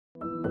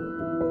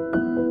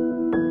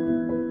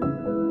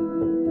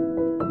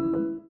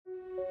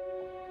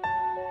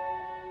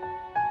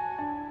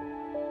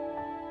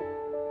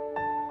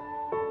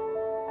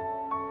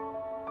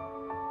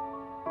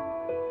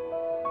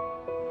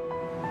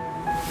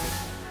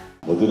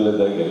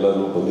ಮೊದಲನೇದಾಗಿ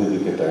ಎಲ್ಲರೂ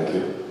ಬಂದಿದ್ದಕ್ಕೆ ಥ್ಯಾಂಕ್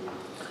ಯು.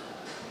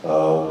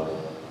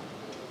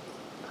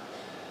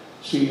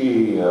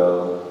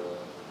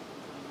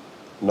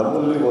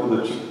 ನಮ್ಮಲ್ಲಿ ಒಂದು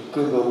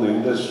ಚಿಕ್ಕದೊಂದು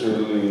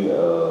ಇಂಡಸ್ಟ್ರಿಯಲ್ಲಿ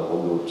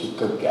ಒಂದು ಚಿಕ್ಕ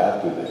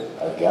ಗ್ಯಾಪ್ ಇದೆ.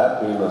 ಆ ಗ್ಯಾಪ್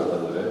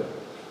ಏನಂತಂದರೆ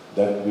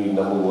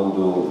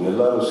ನಮಗೊಂದು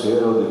ಎಲ್ಲರೂ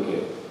ಸೇರೋದಕ್ಕೆ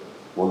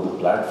ಒಂದು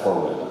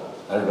ಪ್ಲ್ಯಾಟ್ಫಾರ್ಮ್ ಇಲ್ಲ.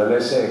 And when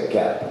I say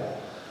gap,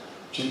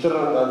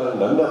 ಚಿತ್ರರಂಗ ಅಂದರೆ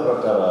ನನ್ನ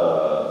ಪ್ರಕಾರ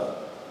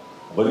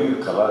ಬರೀ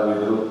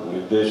ಕಲಾವಿದರು,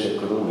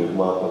 ನಿರ್ದೇಶಕರು,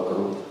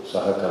 ನಿರ್ಮಾಪಕರು,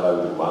 ಸಹ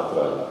ಕಲಾವಿದರು ಮಾತ್ರ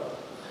ಅಲ್ಲ.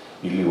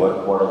 ಇಲ್ಲಿ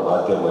ವರ್ಕ್ ಮಾಡೋ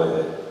ಮಾಧ್ಯಮ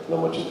ಇದೆ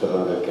ನಮ್ಮ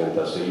ಚಿತ್ರರಂಗಕ್ಕೆ ಅಂತ.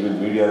 ಸೊ ಈವನ್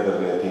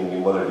ಮೀಡಿಯಾದಲ್ಲಿ ಐ ಥಿಂಕ್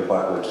ನಿಮ್ಮಲ್ಲಿ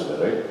ಡಿಪಾರ್ಟ್ಮೆಂಟ್ಸ್ ಇದೆ,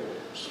 right?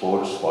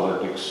 Sports,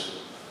 politics.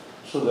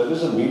 So that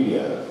is a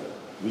media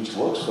which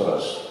works for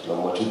us,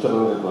 ನಮ್ಮ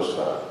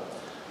ಚಿತ್ರರಂಗಕ್ಕೋಸ್ಕರ.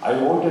 ಐ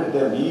ವಾಂಟೆಡ್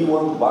ದೆಮ್ ಈ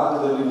ಒಂದು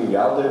ಭಾಗದಲ್ಲಿ ನೀವು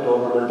ಯಾವುದೇ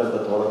ಟೂರ್ನಮೆಂಟ್ ಅಂತ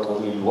ತೊಗೊಳಕ್ಕೆ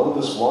ಹೋಗಿ ಇಲ್ಲಿ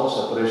ಒಂದು ಸ್ಮಾಲ್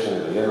ಸಪ್ರೇಷನ್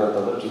ಇದೆ.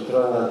 ಏನಂತಂದ್ರೆ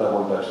ಚಿತ್ರರಂಗ ಅಂತ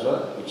ಬಂದ ತಕ್ಷಣ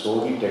it's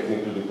only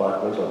technical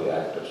department of the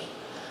actors.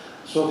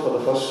 So for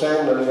the first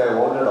time ನನಗೆ I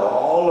wanted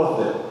all of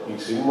them. ಈಗ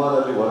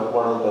ಸಿನಿಮಾದಲ್ಲಿ work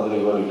ಮಾಡೋಂತಂದರೆ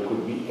even it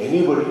could be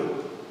anybody,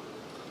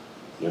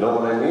 you know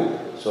what I mean.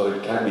 So it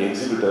can be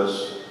exhibitors,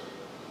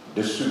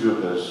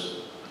 distributors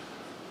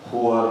who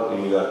are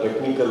ಈಗ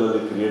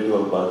ಟೆಕ್ನಿಕಲಲ್ಲಿ creative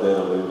ಅಲ್ಲಿ ಬರ್ತಾ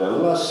ಇರೋದು,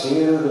 ಇವನ್ನೆಲ್ಲ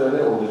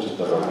ಸೇರಿದ್ರೇ ಒಂದು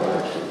ಚಿತ್ರರಂಗ.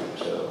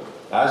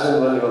 ಆ್ಯಸ್ ಎನ್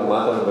ವೆನ್ ಇವಾಗ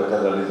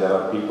ಮಾತಾಡಬೇಕಾದ್ರೆ ಅಲ್ಲಿ there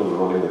are people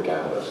rolling the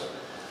cameras.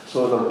 So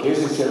ನಮ್ಮ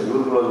KCCL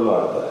ಗ್ರೂಪ್ಗಳಲ್ಲೂ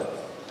ಆಡ್ತಾರೆ.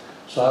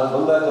 ಸೊ ಅದು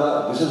ಬಂದಾಗ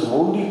this is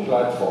only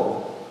platform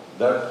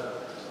that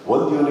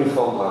ಒಂದು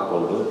ಯೂನಿಫಾರ್ಮ್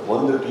ಹಾಕ್ಕೊಂಡು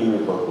ಒಂದು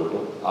ಟೀಮಿಗೆ ಕೊಟ್ಬಿಟ್ಟು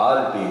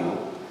 6 ಟೀಮು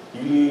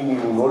ಇಲ್ಲಿ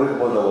ನೀವು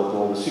ನೋಡಿರ್ಬೋದು. ಅವತ್ತು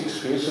ಒಂದು 6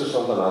 ಫೇಸಸ್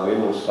ಅಂತ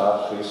ನಾವೇನು ಸ್ಟಾರ್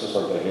ಫೇಸಸ್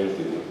ಅಂತ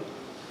ಹೇಳ್ತೀವಿ,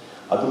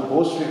 ಅದು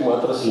ಪೋಸ್ಟಿಗೆ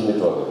ಮಾತ್ರ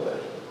ಸೀಮಿತವಾಗುತ್ತೆ.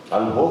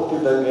 ಅಲ್ಲಿ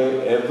ಹೋಗ್ತಿದ್ದಂಗೆ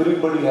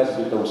everybody has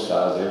become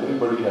stars,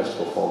 everybody has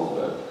perform.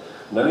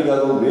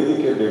 ನನಗದು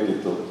ವೇದಿಕೆ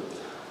ಬೇಕಿತ್ತು.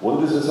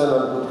 ಒಂದು ದಿವಸ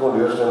ನಾನು ಕೂತ್ಕೊಂಡು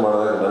ಯೋಚನೆ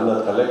ಮಾಡಿದಾಗ ನನ್ನ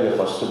ತಲೆಗೆ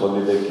ಫಸ್ಟ್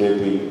ಬಂದಿದೆ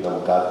KP, ನಮ್ಮ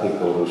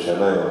ಕಾರ್ತಿಕ್ ಅವರು,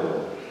 ಶನಯ್ ಅವರು,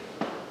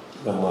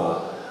 ನಮ್ಮ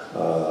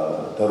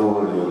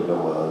ತರುಣಿಯವರು,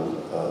 ನಮ್ಮ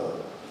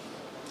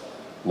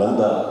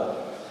ನಂದ,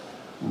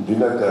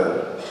 Dinakar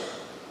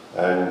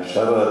and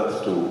Sharath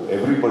to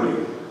everybody,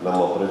 ನಮ್ಮ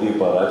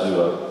ಪ್ರದೀಪ, ರಾಜೀವ.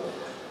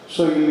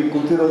 ಸೊ ಇಲ್ಲಿ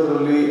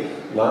ಕೂತಿರೋದ್ರಲ್ಲಿ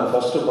ನಾನು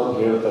ಫಸ್ಟ್ ಬಂದು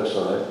ಹೇಳಿದ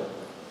ತಕ್ಷಣ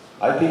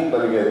ಐ ಥಿಂಕ್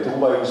ನನಗೆ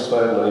ತುಂಬ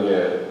ಇನ್ಸ್ಪೈರ್, ನನಗೆ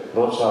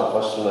ಪ್ರೋತ್ಸಾಹ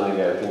ಫಸ್ಟ್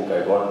ನನಗೆ I think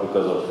I got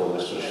because of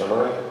mister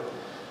ಶನಯ್,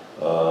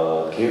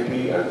 KP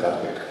and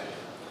Karthik.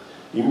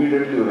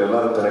 Immediately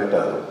ಇವರೆಲ್ಲರೂ ಕನೆಕ್ಟ್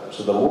ಆದರು. ಸೊ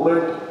ದ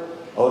ಮೂಮೆಂಟ್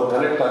ಅವ್ರು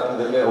ಕನೆಕ್ಟ್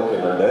ಆಗ್ತಿದ್ದಂಗೆ ಓಕೆ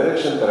ನನ್ನ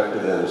ಡೈರೆಕ್ಷನ್ ಕರೆಕ್ಟ್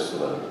ಇದೆ ಅನ್ನಿಸ್ತು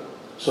ನನಗೆ.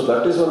 So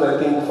that is one I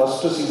think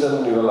first season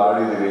ನೀವೆಲ್ಲ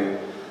ಆಡಿದ್ದೀರಿ.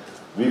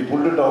 V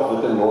pulled it off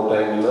with in no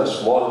time in a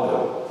small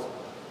ground.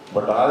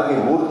 But ಆಗಿ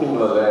 3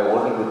 ತಿಂಗಳಲ್ಲೇ I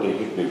wanted to take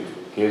it big.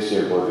 KC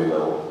ಹೋದ್ವಿ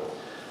ನಾವು.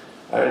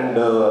 And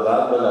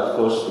ಅದಾದಮೇಲೆ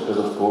of course because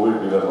of Covid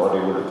we are not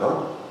able to come.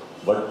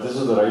 But this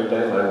is the right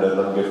time. And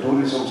ನಮಗೆ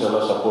ಟೂರಿಸಮ್ಸ್ ಎಲ್ಲ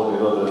support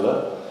ಇರೋದ್ರಿಂದ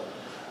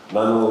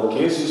ನಾನು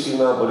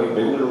KCCನ ಬರೀ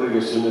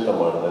ಬೆಂಗಳೂರಿಗೆ ಸೀಮಿತ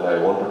ಮಾಡಿದೆ. I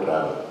want to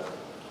travel.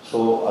 So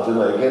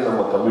ಅದನ್ನು ಹೇಗೆ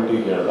ನಮ್ಮ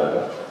ಕಮಿಟಿಗೆ ಹೇಳಿದಾಗ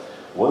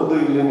ಒಂದು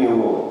ಇಲ್ಲಿ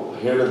ನೀವು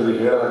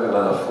ಹೇಳಿದಾಗ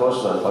ನಾನು ಅಫ್ಕೋರ್ಸ್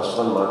ನಾನು ಫಸ್ಟ್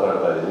ಬಂದು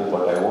ಮಾತಾಡ್ತಾ ಇದ್ದೀನಿ.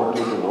 But I want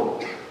you to know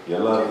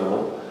ಎಲ್ಲರಿಗೂ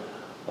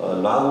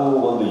ನಾವು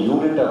ಒಂದು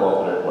ಯೂನಿಟಾಗಿ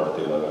ಆಪ್ರೇಟ್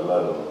ಮಾಡ್ತೀವಿ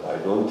ನಾವೆಲ್ಲರೂ. ಐ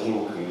ಡೋಂಟ್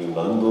ಥಿಂಕ್ ಈ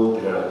ನಂದು ಅಂತ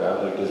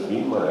ಹೇಳೋಕ್ಕಾಗಲ್ಲ. It is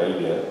been my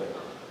idea.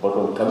 But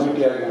ಒಂದು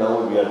ಕಮಿಟಿಯಾಗಿ ನಾವು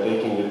we are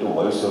taking it to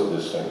Mysuru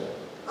this time.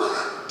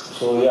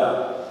 So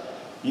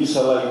ಈ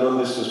ಸಲ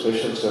ಇನ್ನೊಂದಿಷ್ಟು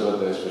ಸ್ಪೆಷಲ್ಸ್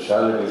ಇರುತ್ತೆ,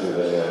 ಸ್ಪೆಷಾಲಿಟೀಸ್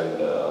ಇದೆ.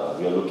 And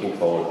we are looking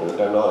forward to it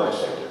and all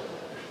excited.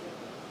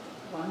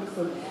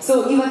 So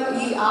ಇವತ್ತು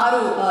ಈ 6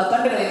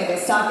 ತಂಡಗಳೇನಿದೆ,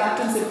 ಸ್ಟಾರ್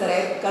ಕ್ಯಾಪ್ಟನ್ಸ್ ಇರ್ತಾರೆ.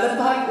 ಕಳೆದ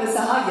ಬಾರಿ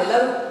ಸಹ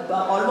ಎಲ್ಲರೂ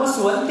ಆಲ್ಮೋಸ್ಟ್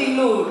 1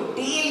 ತಿಂಗಳು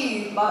ಡೈಲಿ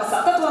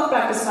ಸತತವಾಗಿ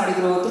ಪ್ರಾಕ್ಟೀಸ್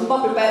ಮಾಡಿದ್ರು, ತುಂಬ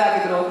ಪ್ರಿಪೇರ್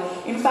ಆಗಿದ್ರು.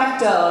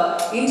 ಇನ್ಫ್ಯಾಕ್ಟ್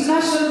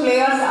ಇಂಟರ್ನ್ಯಾಷನಲ್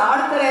ಪ್ಲೇಯರ್ಸ್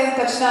ಆಡ್ತಾರೆ ಅಂದ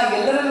ತಕ್ಷಣ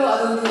ಎಲ್ಲರಲ್ಲೂ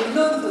ಅದೊಂದು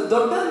ಇನ್ನೊಂದು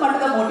ದೊಡ್ಡ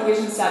ಮಟ್ಟದ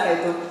ಮೋಟಿವೇಶನ್ ಸ್ಟಾರ್ಟ್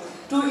ಆಯಿತು.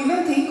 To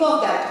even think of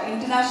that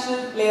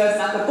international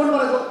ಪ್ಲೇಯರ್ಸ್ನ ಕರ್ಕೊಂಡು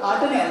ಬರೋದು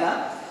ಆಟನೇ ಅಲ್ಲ,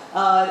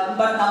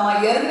 ಬಟ್ ನಮ್ಮ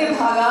 2ನೇ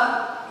ಭಾಗ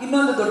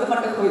ಇನ್ನೊಂದು ದೊಡ್ಡ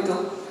ಮಟ್ಟಕ್ಕೆ ಹೋಯಿತು.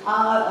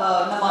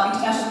 ನಮ್ಮ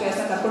ಇಂಟರ್ನ್ಯಾಷನಲ್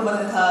ಪ್ಲೇಯರ್ಸ್ನ ಕರ್ಕೊಂಡು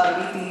ಬಂದಂತಹ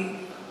ರೀತಿ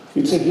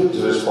it's A huge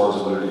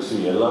responsibility. C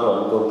ಎಲ್ಲರೂ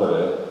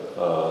ಅನ್ಕೊತಾರೆ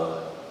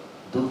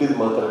ದುಡ್ಡಿದ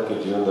ಮಾತ್ರಕ್ಕೆ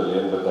ಜೀವನದಲ್ಲಿ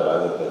ಏನು ಬೇಕಾದ್ರೆ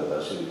ಆಗುತ್ತೆ ಅಂತ.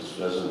 C it's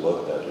doesn't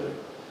work that way.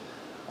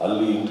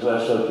 ಅಲ್ಲಿ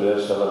ಇಂಟರ್ನ್ಯಾಷನಲ್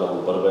ಪ್ಲೇಯರ್ಸ್ ಎಲ್ಲ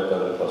ನಮ್ಗೆ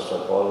ಬರಬೇಕಾದ್ರೆ ಫಸ್ಟ್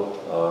ಆಫ್ ಆಲ್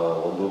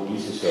ಒಂದು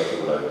BCC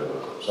ಅಪ್ರೂವ್ಡ್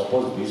ಆಗಿರಬೇಕು.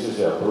 ಸಪೋಸ್ BCC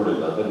ಅಪ್ರೂವ್ಡ್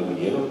ಇಲ್ಲ ಅಂದರೆ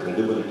ನಿಮಗೇನೋ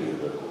ಕ್ರೆಡಿಬಿಲಿಟಿ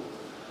ಇರಬೇಕು.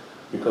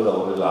 ಬಿಕಾಸ್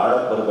ಅವರೆಲ್ಲ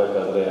ಆಡಕ್ಕೆ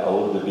ಬರಬೇಕಾದ್ರೆ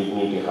ಅವ್ರದ್ದು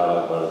ಡಿಗ್ನಿಟಿ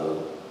ಹಾಳಾಗಬಾರ್ದು.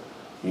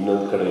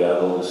 ಇನ್ನೊಂದು ಕಡೆ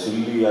ಯಾವುದೋ ಒಂದು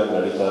ಸಿಲ್ಲಿಯಾಗಿ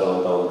ನಡೀತಾ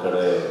ಇರೋವಂಥ ಒಂದು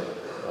ಕಡೆ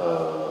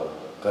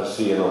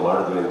ಕರೆಸಿ ಏನೋ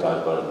ಮಾಡಿದ್ವಿ ಅಂತ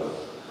ಆಗಬಾರ್ದು.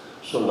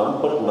 ಸೊ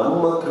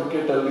ನಮ್ಮ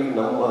ಕ್ರಿಕೆಟಲ್ಲಿ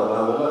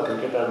ನಾವೆಲ್ಲ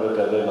ಕ್ರಿಕೆಟ್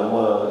ಆಡಬೇಕಾದ್ರೆ ನಮ್ಮ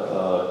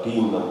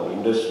ಟೀಮ್, ನಮ್ಮ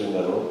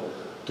ಇಂಡಸ್ಟ್ರಿನವರು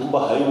ತುಂಬ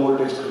ಹೈ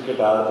ವೋಲ್ಟೇಜ್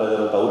ಕ್ರಿಕೆಟ್ ಆಡ್ತಾ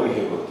ಇದ್ದಾರೆ ಅಂತ ಅವ್ರಿಗೆ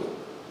ಹೇಗೆ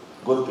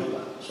ಗೊತ್ತಿಲ್ಲ.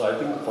 So I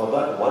think for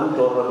that one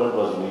tournament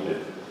was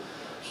needed.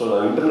 So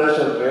ನಾವು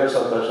ಇಂಟರ್ನ್ಯಾಷನಲ್ ಪ್ಲೇಯರ್ಸ್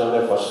ಅಂದ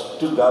ತಕ್ಷಣ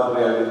ಫಸ್ಟ್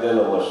ಗಾಬರಿ ಆಗಿದ್ದೆ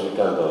ನಮ್ಮ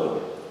ಶ್ರೀಕಾಂತ್ ಅವರು.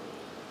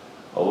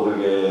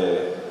 ಅವರಿಗೆ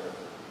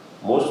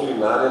ಮೋಸ್ಟ್ಲಿ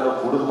ನಾನೇನೋ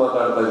ಕುಡಿದು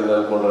ಮಾತಾಡ್ತಾ ಇದ್ದೀನಿ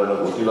ಅಂದ್ಕೊಂಡ್ರೆ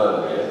ಗೊತ್ತಿಲ್ಲ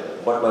ನನಗೆ.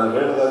 ಬಟ್ ನಾನು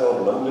ಹೇಳಿದಾಗ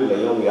ಅವ್ರು ನಂಬಲಿಲ್ಲ,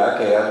 ಇವನು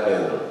ಯಾಕೆ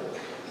ಅಂದರು.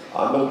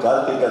 ಆಮೇಲೆ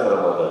ಕಾರ್ತಿಕ್ ಹತ್ರ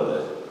ಮಾತಾಡಿದೆ.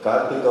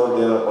 ಕಾರ್ತಿಕ್ ಅವ್ರದ್ದು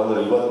ಏನಪ್ಪ ಅಂದ್ರೆ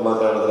ಇವತ್ತು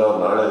ಮಾತಾಡಿದ್ರೆ ಅವ್ರು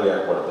ನಾಳೆ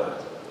ರಿಯಾಕ್ಟ್ ಮಾಡ್ತಾರೆ.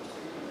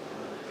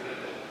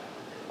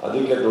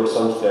 ಅದಕ್ಕೆ ದೊಡ್ಡ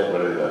ಸಂಸ್ಥೆಯಾಗಿ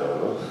ಬೆಳೆದಿದ್ದಾರೆ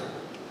ಅವರು.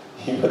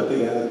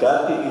 ಇವತ್ತಿಗೆ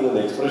ಕಾರ್ತಿಕ್ ಒಂದು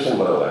ಎಕ್ಸ್ಪ್ರೆಷನ್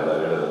ಬರೋಲ್ಲ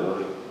ನಾನು ಹೇಳೋದು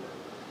ನೋಡಿ.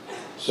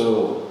 ಸೊ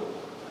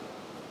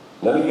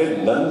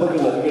ನನ್ನ ಬಗ್ಗೆ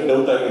ನನಗೆ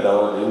ಡೌಟ್ ಆಗಿದೆ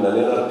ಅವಾಗ,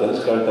 ನಾನೇನಾದ್ರು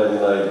ಕನಸು ಕಾಣ್ತಾ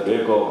ಇದ್ದೀನ ಇದು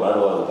ಬೇಕೋ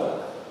ಬೇಡೋ ಅಂತ.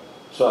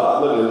 ಸೊ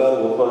ಆಮೇಲೆ ಎಲ್ಲರೂ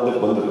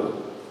ಒಪ್ಪಂದಕ್ಕೆ ಬಂದರು.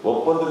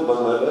 ಒಪ್ಪಂದಕ್ಕೆ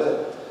ಬಂದಮೇಲೆ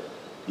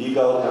ಈಗ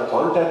ಅವ್ರನ್ನ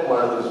ಕಾಂಟ್ಯಾಕ್ಟ್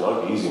ಮಾಡೋದು is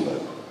not easy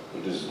ma'am.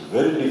 It is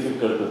very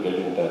difficult to get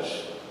in touch.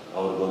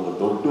 ಅವ್ರಿಗೊಂದು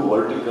ದೊಡ್ಡ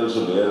ವರ್ಟಿಕಲ್ಸು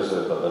ಲೇಯರ್ಸ್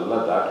ಇರುತ್ತೆ, ಅದೆಲ್ಲ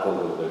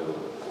ದಾಟ್ಕೊಂಡು ಹೋಗಬೇಕು.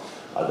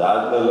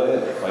 ಅದಾದಮೇಲೆ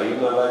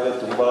ಫೈನಲ್ ಆಗಿ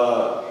ತುಂಬ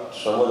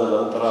ಶ್ರಮದ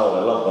ನಂತರ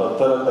ಅವರೆಲ್ಲ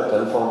ಬರ್ತಾರೆ ಅಂತ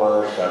ಕನ್ಫರ್ಮ್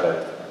ಆಗೋಕ್ಕೆ ಸ್ಟಾರ್ಟ್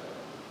ಆಯಿತು.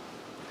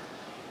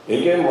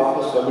 ಹೇಗೇನು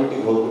ವಾಪಸ್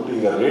ಕಮಿಟಿಗೆ ಹೋಗ್ಬಿಟ್ಟು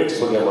ಈಗ ರೇಟ್ಸ್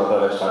ಬಗ್ಗೆ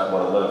ಮಾತಾಡೋಕ್ಕೆ ಸ್ಟಾರ್ಟ್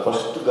ಮಾಡಿದ್ಮೇಲೆ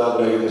ಫಸ್ಟ್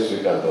ಗಾಬರಿ ಆಗಿದೆ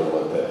ಶ್ರೀಕಾಂತ್ ಅವ್ರು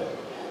ಮತ್ತೆ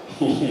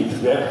ಇದು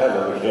ಬೇಕಾ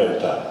ನಮಗೆ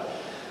ಅಂತ.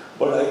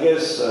 But I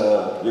guess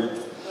with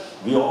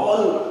we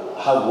all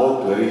have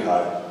work very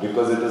hard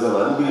because it is an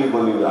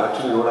unbelievable. ನೀವು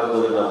ಆ್ಯಕ್ಚುಲಿ ನೋಡೋಕೆ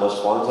ಹೋದರೆ ನಮ್ಮ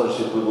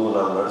ಸ್ಪಾನ್ಸರ್ಶಿಪ್ಗೂ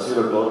ನಾವು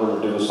ನಡೆಸಿರೋ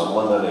ಟೂರ್ನಮೆಂಟಿಗೂ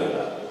ಸಂಬಂಧನೇ ಇಲ್ಲ.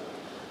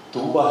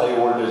 ತುಂಬ high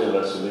voltage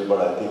ನಡೆಸಿದ್ವಿ.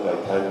 But I think I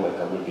thank my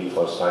committee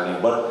for standing.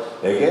 But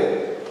ಹೇಗೆ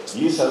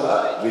ಈ ಸಲ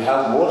we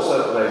have more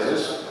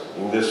surprises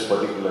in this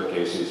particular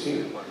KCC.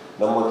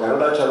 ನಮ್ಮ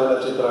ಕನ್ನಡ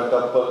ಚಲನಚಿತ್ರ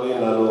ಕಪ್ಪಲ್ಲಿ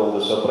ನಾನು ಒಂದು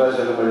ಸರ್ಪ್ರೈಸ್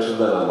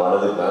ಎಲಿಮೆಂಟ್ಸಿಂದ ನಾನು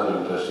ಮಾಡೋದಕ್ಕೆ ನಾನು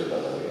ಇಂಟ್ರೆಸ್ಟ್ ಇಲ್ಲ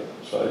ನನಗೆ.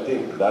 So I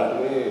think that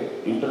way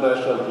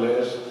international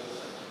players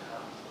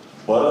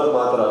ಬರೋದು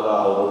ಮಾತ್ರ ಅಲ್ಲ,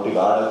 ಅವರೊಟ್ಟಿಗೆ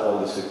ಆಡೋಕ್ಕೆ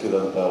ಒಂದು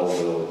ಸಿಕ್ಕಿದಂಥ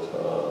ಒಂದು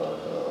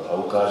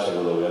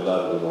ಅವಕಾಶಗಳು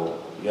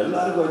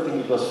ಎಲ್ಲರಿಗೂ I think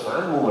it was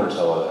fan moments.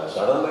 ಅವಾಗ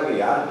ಸಡನ್ನಾಗಿ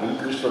ಯಾರು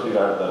ಗಿಲ್ಕ್ರಿಸ್ಟ್ ಒಟ್ಟಿಗೆ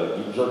ಆಡ್ತಾರೆ,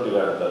 ಗಿಬ್ಸ್ ಒಟ್ಟಿಗೆ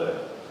ಆಡ್ತಾರೆ,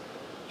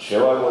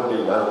 ಶೆವಾಗ್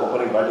ಒಟ್ಟಿಗೆ ನಾನು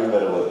ಓಪನಿಂಗ್ ಬ್ಯಾಟಿಂಗ್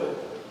ಬೇರೆ ಹೋದೆ.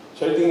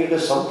 So I think it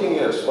is something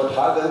else. But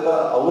ಹಾಗಂತ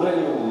ಅವರೇ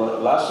ನೀವು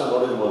ಲಾಸ್ಟ್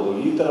ನೋಡಿರ್ಬೋದು,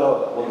 ಈ ಥರ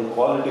ಒಂದು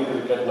ಕ್ವಾಲಿಟಿ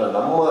ಕ್ರಿಕೆಟ್ನ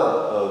ನಮ್ಮ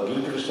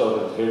ಗಿಲ್ಕ್ರಿಸ್ಟ್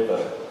ಅವ್ರಿಗೆ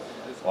ಹೇಳ್ತಾರೆ.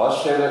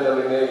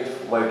 ಆಸ್ಟ್ರೇಲಿಯಾದಲ್ಲಿನೇ if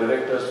my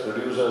directors,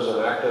 producers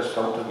and actors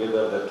come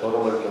together the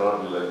tournament cannot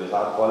be like this.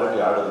 ಆ ಕ್ವಾಲಿಟಿ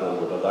ಆಡಿದ್ರು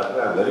ಅಂದ್ಬಿಟ್ಟು that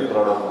I am very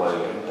proud of my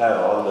entire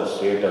all the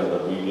state and the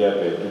media,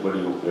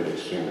 everybody who played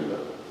extremely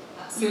well.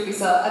 Absolutely,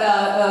 sir.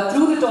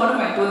 Through the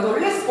tournament, ಒಂದು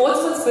ಒಳ್ಳೆ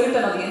sportsman spirit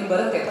ಅನ್ನೋದು ಏನು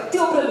ಬರುತ್ತೆ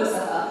ಪ್ರತಿಯೊಬ್ಬರಲ್ಲೂ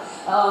ಸಹ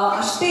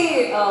ಅಷ್ಟೇ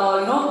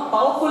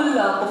ಪವರ್ಫುಲ್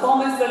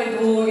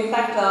ಪರ್ಫಾರ್ಮೆನ್ಸ್ಗಳಿದ್ವು.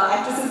 ಇನ್ಫ್ಯಾಕ್ಟ್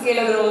ಆಕ್ಟ್ರೆಸಸ್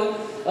ಕೇಳಿದ್ರು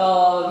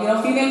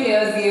ಫೀಮೇಲ್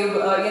ಪ್ಲೇಯರ್ಸ್ಗೆ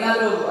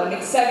ಏನಾದರೂ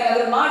ನೆಕ್ಸ್ಟ್ ಆಗಿ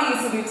ಏನಾದರೂ ಮಾಡಿ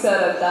ಸುದೀಪ್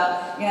ಸರ್ ಅಂತ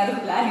ಏನಾದರೂ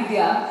ಪ್ಲಾನ್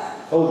ಇದೆಯಾ?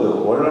 ಹೌದು,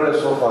 ಒಳ್ಳೊಳ್ಳೆ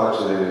ಸೋಫಾ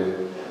ಹಾಕ್ಸಿದ್ದೀವಿ.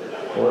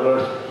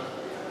 ಒಳ್ಳೊಳ್ಳೆ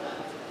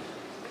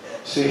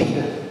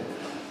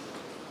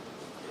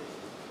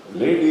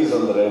ಲೇಡೀಸ್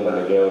ಅಂದರೆ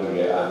ನನಗೆ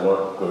ಅವರಿಗೆ I am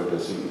not going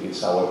to C.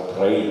 It's hour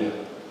pride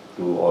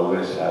to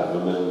always have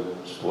women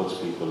sports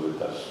people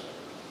with us.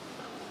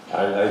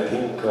 And I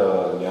think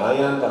ನ್ಯಾಯ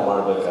ಅಂತ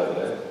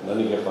ಮಾಡಬೇಕಾದ್ರೆ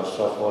ನನಗೆ ಫಸ್ಟ್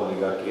ಆಫ್ ಆಲ್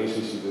ಈಗ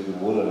KCC ಇದು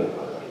ಮೂರನೇ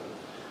ಭಾಗ.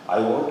 ಐ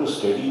ವಾಂಟ್ ಟು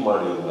ಸ್ಟಡಿ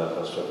ಮಾಡಿ ಇದನ್ನ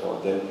first of all.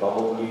 Then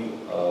probably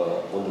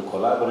ಒಂದು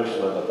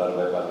ಕೊಲಾಬರೇಷನ್ ಅಂತ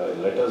ತರಬೇಕಾದ್ರೆ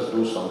let us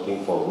do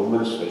something for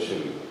women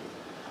specially.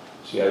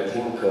 C I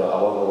think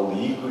ಅವಾಗ ಒಂದು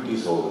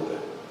ಈಕ್ವಿಟೀಸ್ ಹೋಗುತ್ತೆ,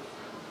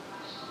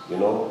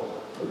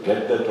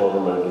 get the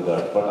tournament to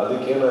that. But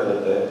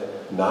ಅದಕ್ಕೇನಾಗುತ್ತೆ,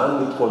 ನಾನು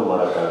ನಿಂತ್ಕೊಂಡು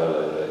ಮಾಡೋಕ್ಕಾಗಲ್ಲ.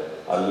 ಅಂದರೆ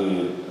ಅಲ್ಲಿ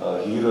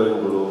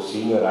ಹೀರೋಯಿನ್ಗಳು,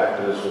 ಸೀನಿಯರ್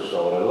ಆ್ಯಕ್ಟ್ರೆಸಸ್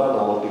ಅವರೆಲ್ಲ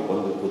ನಮ್ಮೊಟ್ಟಿಗೆ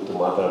ಬಂದು ಕೂತು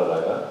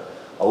ಮಾತಾಡಿದಾಗ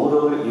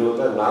ಅವರವ್ರಿಗೆ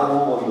ಇವಾಗ ನಾವು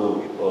ಒಂದು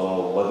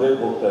ಮದುವೆಗೆ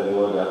ಹೋಗ್ತಾ ಇದ್ದೀವಿ,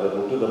 ಯಾವ್ದಾದ್ರು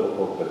ಹುಟ್ಟಿದ ಹಬ್ಬಕ್ಕೆ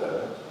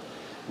ಹೋಗ್ಬೇಕಾದ್ರೆ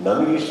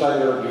ನಮಗೆ ಇಷ್ಟ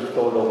ಆಗಿರೋ ಗಿಫ್ಟ್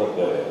ತೊಗೊಂಡೋಗೋದು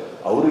ಬೇರೆ,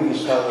 ಅವ್ರಿಗೆ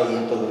ಇಷ್ಟ ಆಗೋದು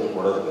ಅಂತಂದ್ರೆ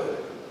ಕೊಡೋದು ಬೇರೆ.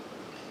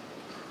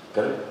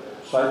 ಕರೆಕ್ಟ್.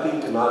 ಸೊ ಐ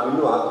ಥಿಂಕ್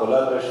ನಾವಿನ್ನೂ ಆ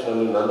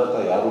ಕೊಲಾಬ್ರೇಷನಲ್ಲಿ ನನ್ನ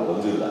ಹತ್ರ ಯಾರೂ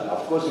ಬಂದಿಲ್ಲ.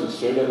 ಅಫ್ಕೋರ್ಸ್ ಇಲ್ಲಿ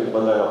ಸ್ಟೇಡಿಯಮಿಗೆ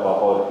ಬಂದಾಗ ಪಾಪ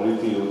ಅವ್ರ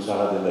ಪ್ರೀತಿ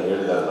ಉತ್ಸಾಹದಿಂದ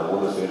ಹೇಳಿದ್ದಾರೆ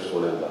ನಮ್ಮನ್ನು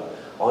ಸೇರಿಸ್ಕೊಳ್ಳಿ ಅಂತ.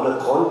 ಆನ್ ಅ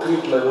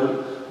ಕಾಂಕ್ರೀಟ್ ಲೆವೆಲ್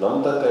ನಮ್ಮ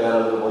ತನಕ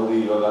ಯಾರಾದರೂ ಬಂದು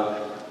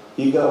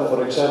ಈಗ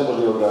ಫಾರ್ ಎಕ್ಸಾಂಪಲ್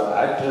ಇವಾಗ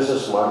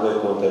ಆ್ಯಕ್ಟ್ರೆಸಸ್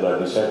ಮಾಡಬೇಕು ಅಂತ ನಾನು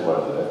ಡಿಸೈಡ್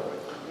ಮಾಡಿದ್ರೆ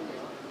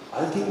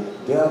I think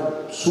they are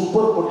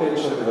super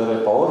potential ಇದ್ದಾರೆ,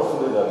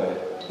 ಪವರ್ಫುಲ್ ಇದ್ದಾರೆ.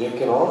 They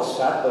can all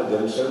start by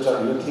themselves.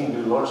 And you think you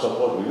will not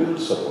support, we will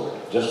support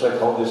just like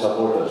how they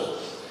support us.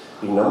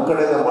 ಈಗ ನಮ್ಮ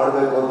ಕಡೆಯಿಂದ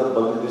ಮಾಡಬೇಕು ಅಂತ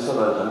ಬಂದಿದ್ದ ದಿವಸ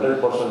ನಾನು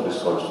 100%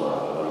 ಡಿಸ್ಕೌಂಟ್ಸ್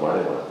ಮಾಡಲ್ಲ, ನಾನು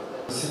ಮಾಡೇ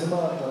ಮಾಡ್ತೀನಿ. ಸಿನಿಮಾ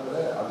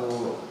ಅಂತಂದರೆ ಅದು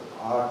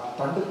ಆ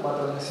ತಂಡಕ್ಕೆ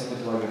ಮಾತ್ರನೇ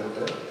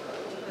ಸೀಮಿತವಾಗಿರುತ್ತೆ.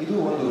 ಇದು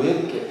ಒಂದು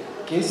ವೇದಿಕೆ.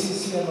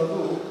 KCC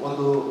ಅನ್ನೋದು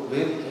ಒಂದು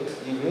ವೇದಿಕೆ.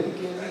 ಈ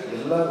ವೇದಿಕೆಯಲ್ಲಿ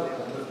ಎಲ್ಲ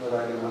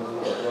ತಂತ್ರಜ್ಞರಾಗಿರ್ಬೋದು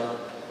ಅಥವಾ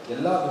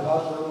ಎಲ್ಲ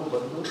ವಿಭಾಗಗಳು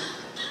ಬಂದು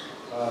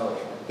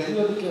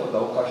ತೆರೆಯೋದಕ್ಕೆ ಒಂದು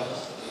ಅವಕಾಶ.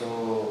 So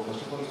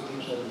first of all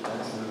Sudeep sir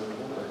thanks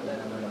ಹೇಳಬೇಕು.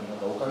 ನಮಗೆ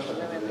ಒಂದು ಅವಕಾಶ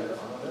ಬಂದಿದೆ.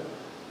 ಆಮೇಲೆ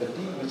the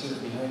team which is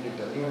behind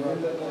it. ನೀವು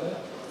ಹೇಳಿದಾಗೆ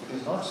it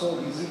is not so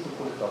easy to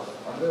put it off.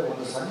 ಅಂದರೆ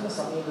ಒಂದು ಸಣ್ಣ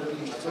ಸಮಯದಲ್ಲಿ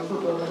ಇಷ್ಟೊಂದು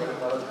ಟೂರ್ನಮೆಂಟ್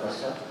ಮಾಡೋದು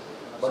ಕಷ್ಟ.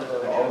 ಬಟ್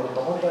ಅವರು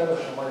ತಗೊಳ್ತಾ ಇರೋ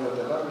ಶ್ರಮ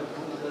ಇವತ್ತೆಲ್ಲ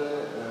ಕೂತಿದ್ದಾರೆ.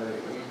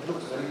 It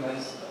looks very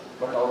nice.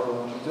 But ಅವರು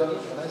ನಿಜವಾಗ್ಲೂ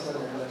ಚೆನ್ನಾಗಿ ಸರ್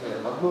ಹೇಳಿದಂಗೆ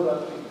ಹಗಲು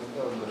ರಾತ್ರಿ ಇದರಿಂದ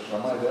ಒಂದು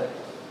ಶ್ರಮ ಇದೆ.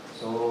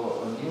 ಸೊ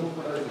ನೀವು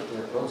ಕೂಡ ಇದಕ್ಕೆ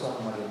ಪ್ರೋತ್ಸಾಹ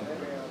ಮಾಡಿ.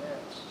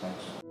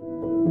 ಥ್ಯಾಂಕ್ಸ್.